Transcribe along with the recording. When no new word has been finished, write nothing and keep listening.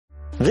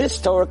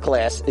This Torah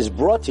class is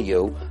brought to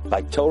you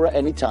by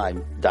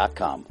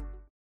TorahAnytime.com.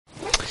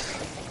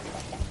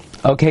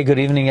 Okay, good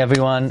evening,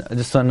 everyone. I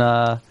just want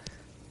to,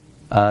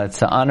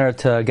 it's an honor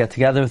to get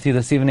together with you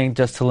this evening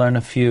just to learn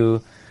a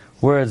few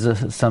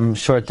words, some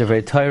short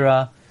divrei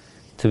Torah.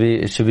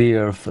 It should be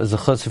a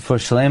zechus for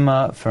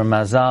Sheleima, for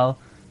Mazal,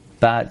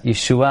 Bat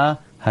Yeshua.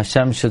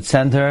 Hashem should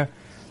send her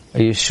a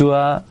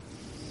Yeshua,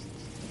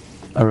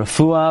 a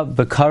Refuah,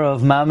 Bekara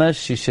of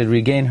Mamash. She should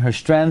regain her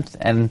strength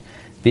and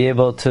be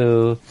able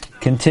to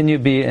continue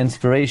to be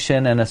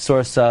inspiration and a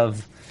source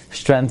of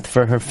strength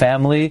for her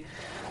family.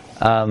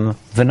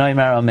 V'noi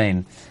Mar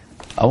Amen.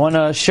 I want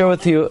to share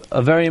with you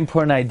a very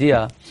important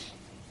idea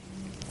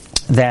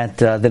that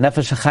the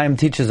Nefesh HaChaim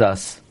teaches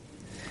us.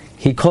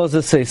 He calls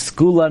this a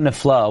Segula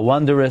Nefla, a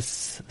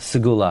wondrous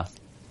Segula.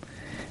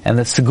 And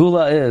the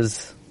Segula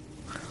is,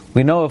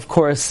 we know of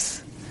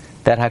course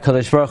that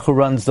HaKadosh Baruch Hu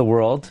runs the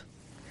world,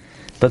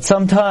 but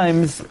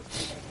sometimes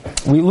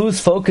we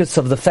lose focus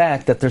of the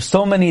fact that there's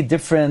so many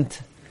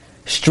different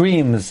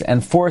streams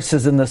and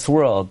forces in this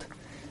world.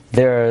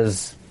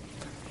 There's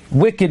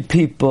wicked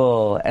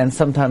people, and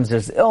sometimes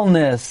there's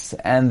illness,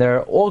 and there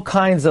are all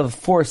kinds of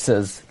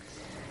forces.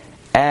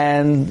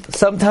 And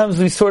sometimes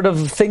we sort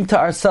of think to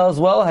ourselves,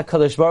 well,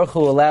 HaKadosh Baruch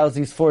Hu allows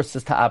these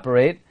forces to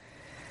operate.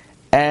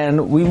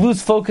 And we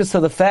lose focus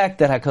of the fact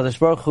that HaKadosh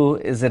Baruch Hu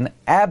is in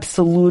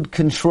absolute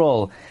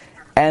control.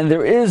 And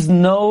there is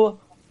no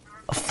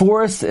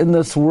force in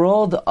this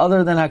world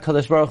other than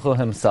HaKadosh Baruch Hu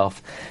himself.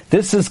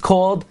 This is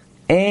called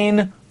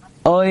Ein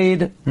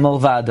Oid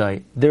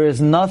Malvadai. There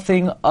is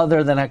nothing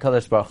other than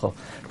HaKadosh Baruch Hu.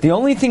 The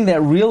only thing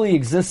that really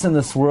exists in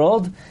this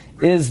world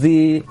is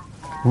the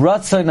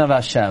Ratzon of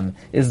Hashem,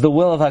 is the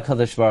will of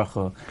HaKadosh Baruch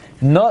Hu.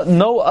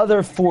 No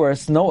other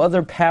force, no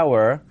other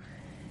power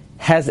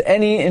has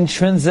any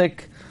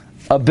intrinsic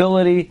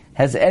ability,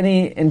 has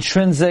any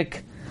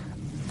intrinsic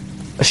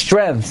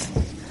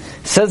strength.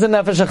 Says in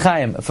Nefesh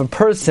HaChaim, if a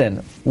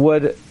person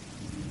would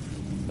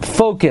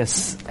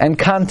focus and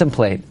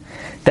contemplate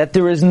that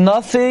there is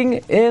nothing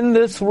in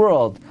this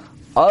world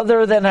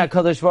other than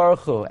HaKadosh Baruch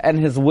Hu and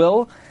His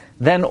will,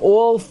 then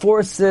all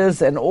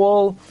forces and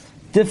all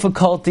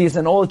difficulties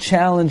and all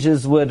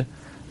challenges would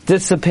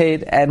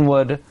dissipate and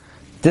would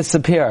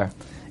disappear.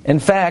 In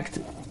fact,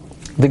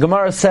 the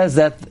Gemara says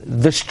that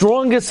the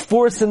strongest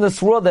force in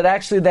this world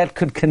that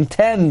could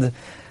contend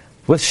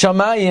with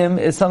Shamayim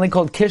is something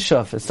called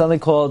Kishuf, it's something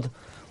called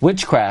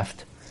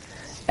witchcraft.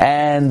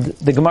 And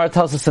the Gemara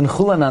tells us in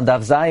Chulan on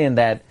Daf Zayin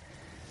that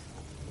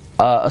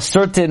a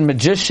certain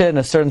magician,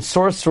 a certain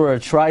sorcerer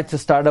tried to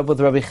start up with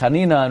Rabbi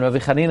Chanina, and Rabbi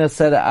Chanina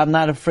said, I'm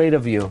not afraid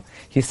of you.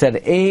 He said,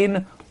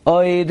 Ein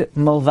Oid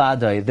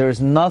Malvadai. There is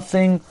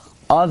nothing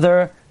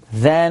other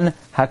than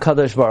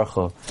HaKadosh Baruch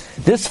Hu.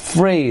 This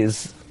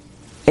phrase,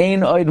 Ein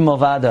Oid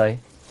Malvadai,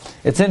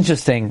 it's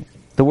interesting.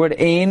 The word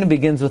Ein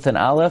begins with an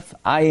Aleph,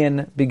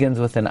 Ayin begins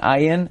with an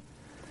Ayin,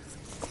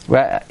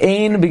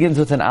 Ein begins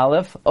with an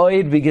Aleph,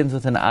 Oid begins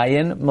with an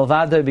Ayin,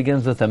 Malvadai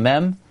begins with a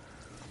Mem,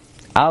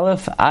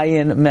 Aleph,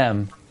 Ayin,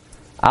 Mem.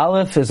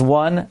 Aleph is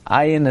 1,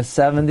 Ayin is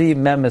 70,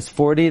 Mem is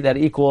 40, that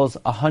equals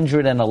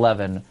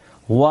 111.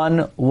 1,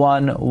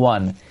 1,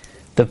 1.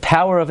 The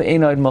power of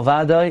Ein Oid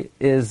Malvadai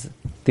is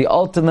the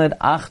ultimate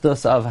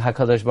Achdus of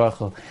HaKadosh Baruch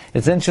Hu.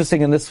 It's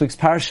interesting, in this week's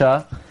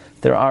Parsha,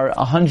 there are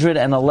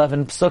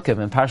 111 psukim.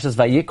 In Parshas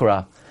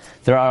Vayikra,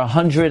 there are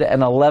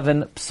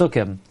 111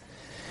 psukim.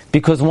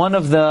 Because one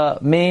of the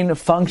main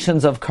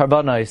functions of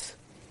Karbanos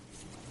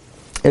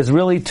is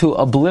really to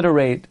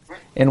obliterate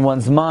in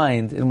one's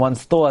mind, in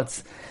one's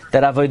thoughts,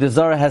 that Avodah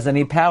Zarah has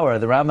any power.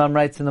 The Rambam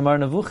writes in the Mar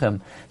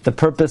Nevuchim, the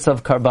purpose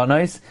of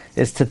Karbanos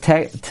is to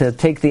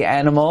take the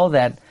animal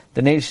that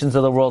the nations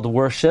of the world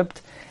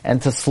worshipped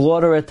and to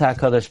slaughter it to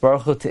HaKadosh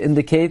Baruch Hu, to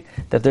indicate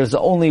that there's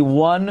only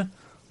one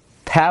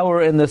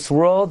power in this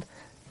world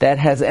that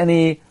has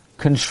any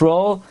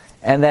control,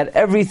 and that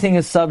everything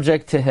is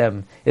subject to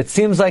Him. It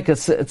seems like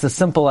it's a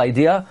simple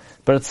idea,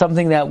 but it's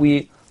something that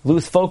we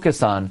lose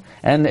focus on.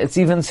 And it's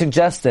even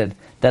suggested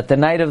that the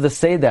night of the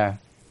Seder,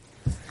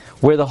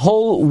 where the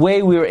whole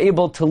way we were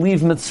able to leave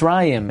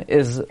Mitzrayim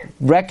is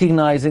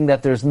recognizing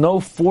that there's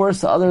no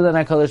force other than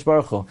HaKadosh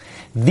Baruch Hu.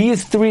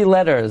 These three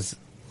letters,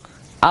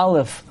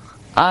 Aleph,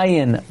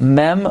 Ayin,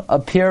 Mem,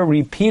 appear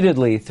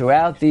repeatedly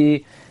throughout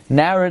the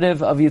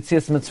narrative of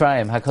Yetzias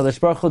Mitzrayim. HaKadosh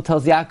Baruch Hu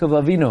tells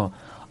Yaakov Avinu,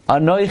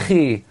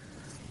 Anoichi,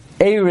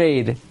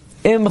 Ereid,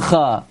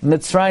 Imcha,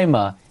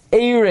 Mitzrayma.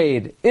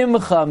 Ereid,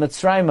 Imcha,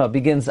 Mitzrayma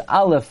begins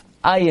Aleph,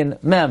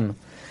 Ayin, Mem.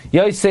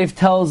 Yosef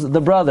tells the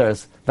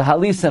brothers,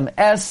 V'halisem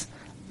es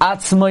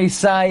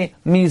atzmoisai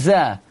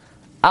mizeh.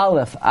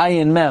 Aleph,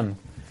 Ayin, Mem.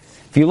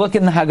 If you look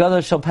in the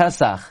Haggadah Shel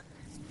Pesach,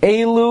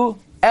 Elu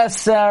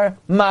Eser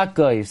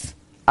Makos.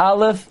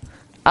 Aleph,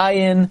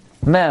 Ayin,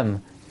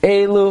 Mem.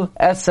 Elu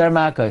Eser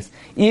Makos.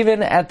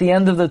 Even at the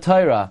end of the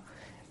Torah,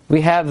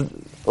 we have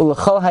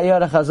Ulechol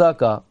Hayar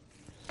Chazaka.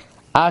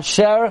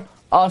 Asher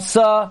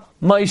Asa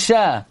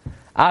Moshe.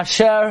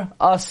 Asher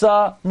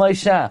Asa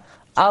Moshe.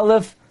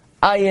 Aleph,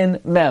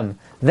 Ayin, Mem.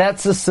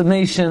 That's the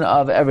summation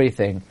of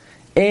everything.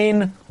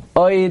 Ein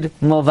oid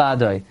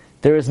milvadoi.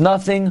 There is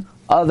nothing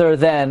other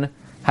than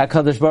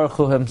HaKadosh Baruch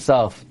Hu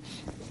himself.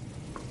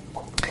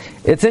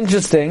 It's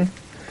interesting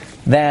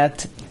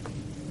that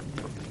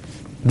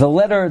the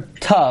letter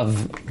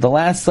Tav, the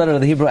last letter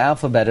of the Hebrew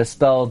alphabet, is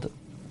spelled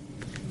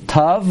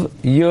Tav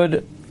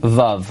Yud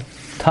Vav.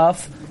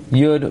 Tav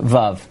Yud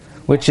Vav,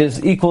 which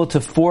is equal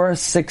to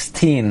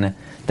 416.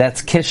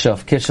 That's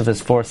Kishuf. Kishuf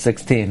is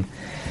 416.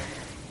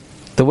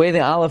 The way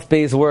the Aleph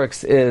Beis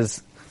works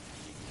is,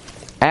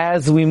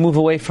 as we move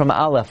away from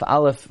Aleph,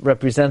 Aleph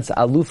represents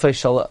Alufei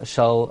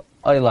Shal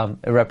Olam,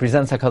 it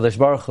represents HaKadosh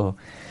Baruch Hu.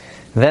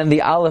 Then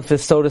the Aleph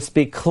is, so to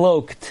speak,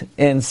 cloaked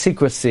in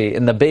secrecy,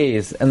 in the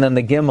Beis, and then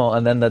the Gimel,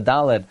 and then the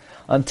Dalet,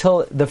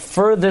 until the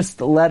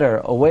furthest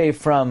letter away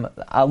from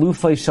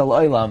Alufei Shal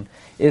Olam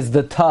is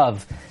the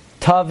Tav.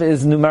 Tav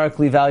is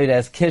numerically valued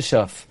as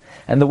Kishuf.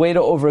 And the way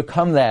to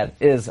overcome that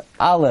is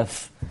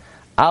Aleph.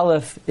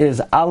 Aleph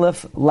is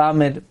Aleph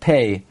Lamed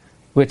Pei,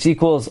 which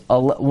equals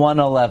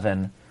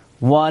 111.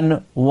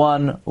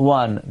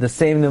 111. The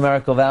same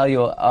numerical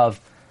value of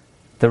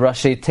the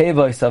Rashi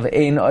Tevos of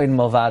Ein Oid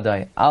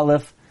Milvadai.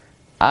 Aleph,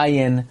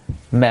 Ayin,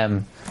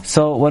 Mem.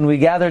 So when we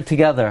gather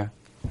together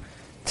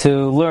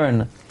to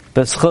learn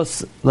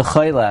B'schus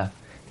L'chayla,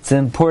 it's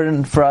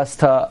important for us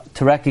to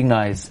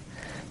recognize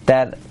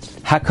that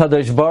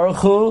HaKadosh Baruch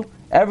Hu,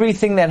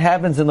 everything that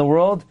happens in the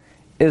world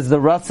is the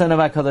Ratzon of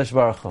HaKadosh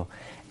Baruch Hu.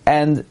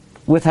 And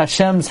with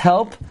Hashem's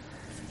help,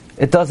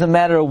 it doesn't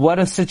matter what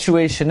a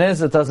situation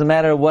is, it doesn't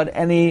matter what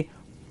any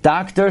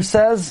doctor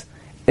says,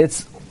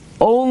 it's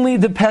only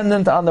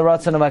dependent on the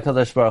Ratzon of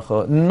HaKadosh Baruch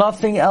Hu.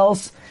 Nothing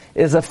else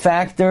is a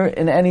factor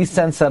in any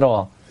sense at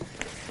all.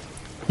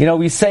 You know,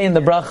 we say in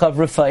the bracha of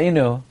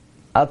Refuah,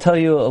 I'll tell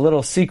you a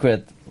little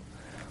secret.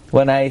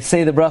 When I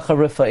say the bracha of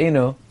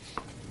Refuah,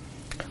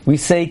 we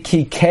say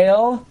Ki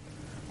Keil,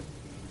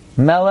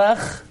 Melech,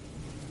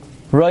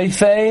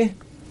 Roifei,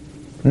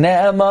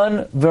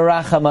 Ne'eman,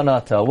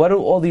 V'rachamanata. What do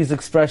all these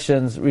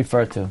expressions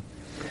refer to?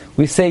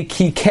 We say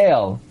Ki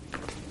Keil.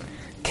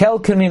 Kel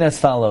can mean as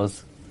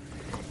follows.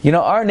 You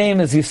know, our name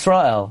is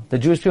Yisrael. The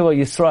Jewish people are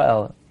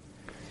Yisrael.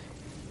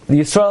 The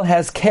Yisrael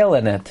has Kel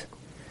in it.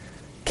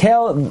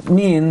 Kel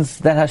means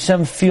that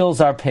Hashem feels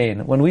our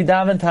pain. When we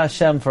daven to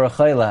Hashem for a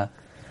chayla,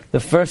 the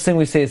first thing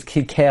we say is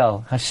Ki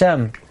Kel.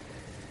 Hashem,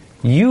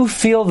 you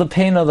feel the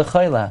pain of the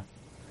chayla.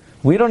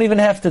 We don't even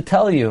have to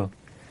tell you.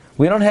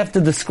 We don't have to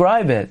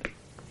describe it.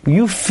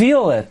 You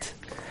feel it.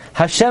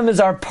 Hashem is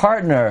our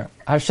partner.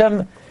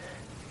 Hashem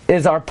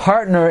is our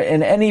partner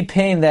in any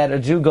pain that a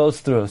Jew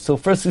goes through. So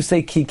first we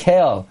say Ki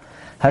Kel.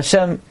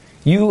 Hashem,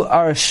 you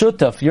are a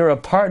shutaf. You're a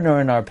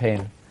partner in our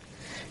pain.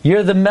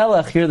 You're the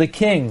melech. You're the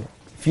king.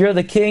 If you're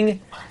the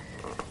king,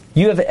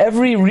 you have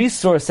every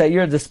resource at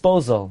your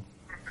disposal.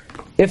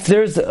 If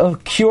there's a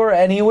cure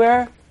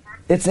anywhere,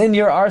 it's in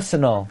your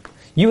arsenal.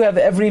 You have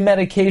every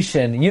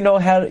medication. You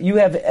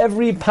have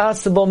every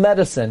possible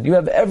medicine. You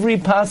have every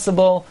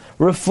possible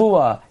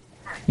refuah.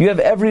 You have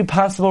every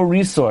possible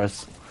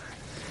resource.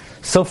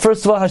 So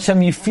first of all,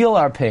 Hashem, you feel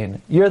our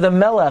pain. You're the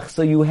melech,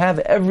 so you have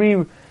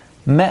every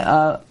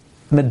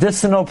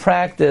medicinal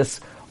practice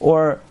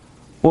or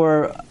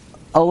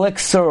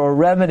elixir or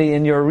remedy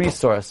in your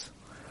resource.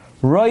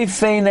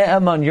 Roifei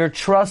ne'eman, you're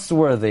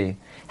trustworthy.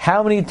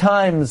 How many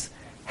times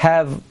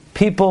have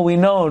people we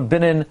know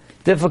been in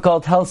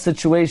difficult health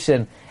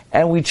situation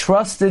and we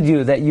trusted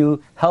you that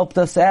you helped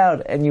us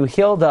out and you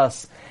healed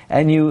us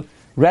and you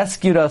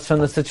rescued us from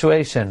the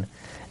situation?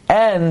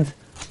 And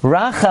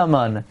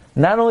Rachaman,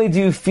 not only do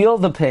you feel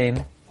the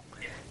pain,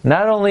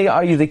 not only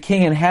are you the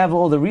king and have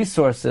all the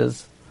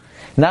resources,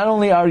 not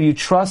only are you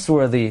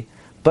trustworthy,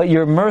 but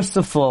you're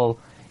merciful,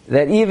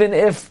 that even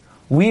if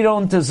we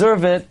don't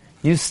deserve it,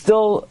 you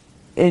still,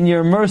 in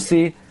your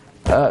mercy,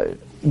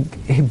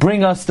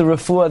 bring us the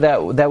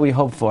refuah that we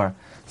hope for.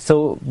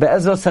 So,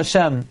 Be'ezras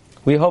Hashem,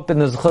 we hope in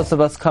the zechus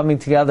of us coming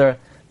together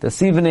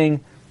this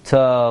evening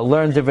to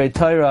learn Divrei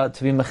Torah,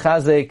 to be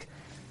mechazek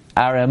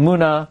our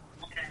emunah,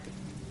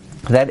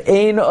 that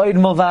ein oid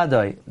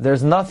milvadai,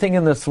 there's nothing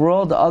in this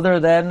world other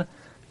than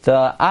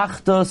the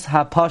achdus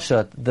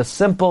hapashat, the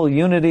simple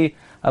unity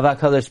of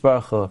HaKadosh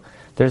Baruch Hu.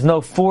 There's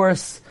no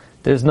force,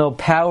 there's no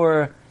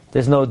power,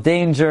 there's no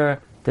danger,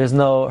 there's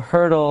no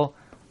hurdle.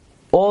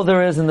 All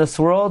there is in this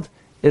world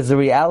is the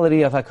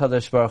reality of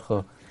HaKadosh Baruch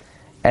Hu.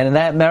 And in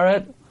that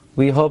merit,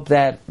 we hope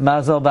that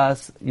Mazal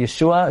Bas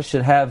Yeshua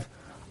should have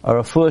a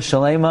Refuah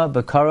Sheleima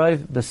B'karov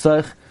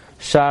B'soich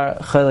Shar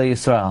Chayla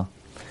Yisrael.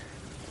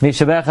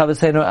 Mishaber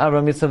Chavasenu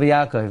Avram Yitzchak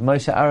Yaakov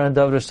Moshe Aaron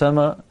Dov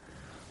Roshama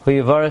Hu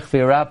Yivarech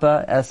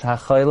V'Yirapa Es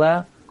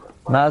HaChayla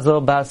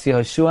Mazal Bas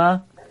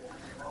Yehoshua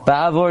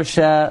Ba'avur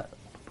She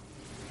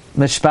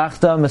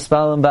Mishpachta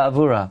Mispalim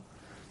Ba'avura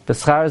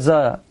B'schar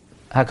Zah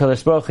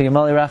HaKadosh Baruch Hu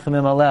Yimali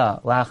Rachamim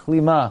Alea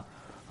La'achlima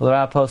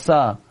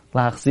L'Raposa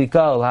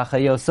L'Achziko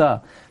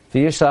L'Achayosa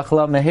V'yishlach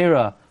La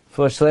Mehira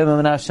for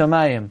Sheleima Min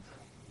HaShamayim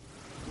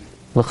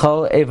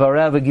L'chol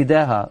Evareh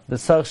V'Gideha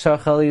B'soich Shar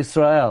Chayla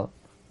Yisrael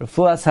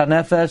Refuas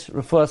HaNefesh,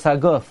 Refuas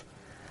HaGuf,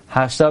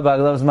 Hashta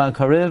B'Aglav Zman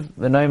Kariv,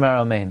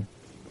 V'noimar Amen.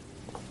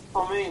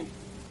 Amen.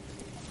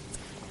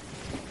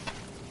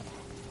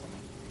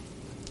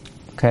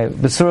 Okay,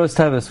 Besuros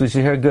Tevis, we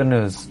should hear good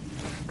news.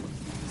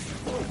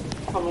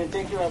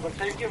 Thank you, Rabbi.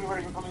 Thank you,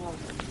 everybody, for coming on.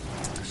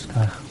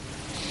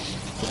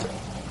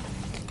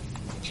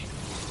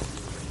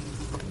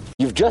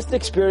 You've just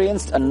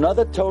experienced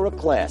another Torah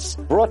class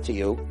brought to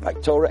you by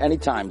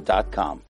TorahAnytime.com.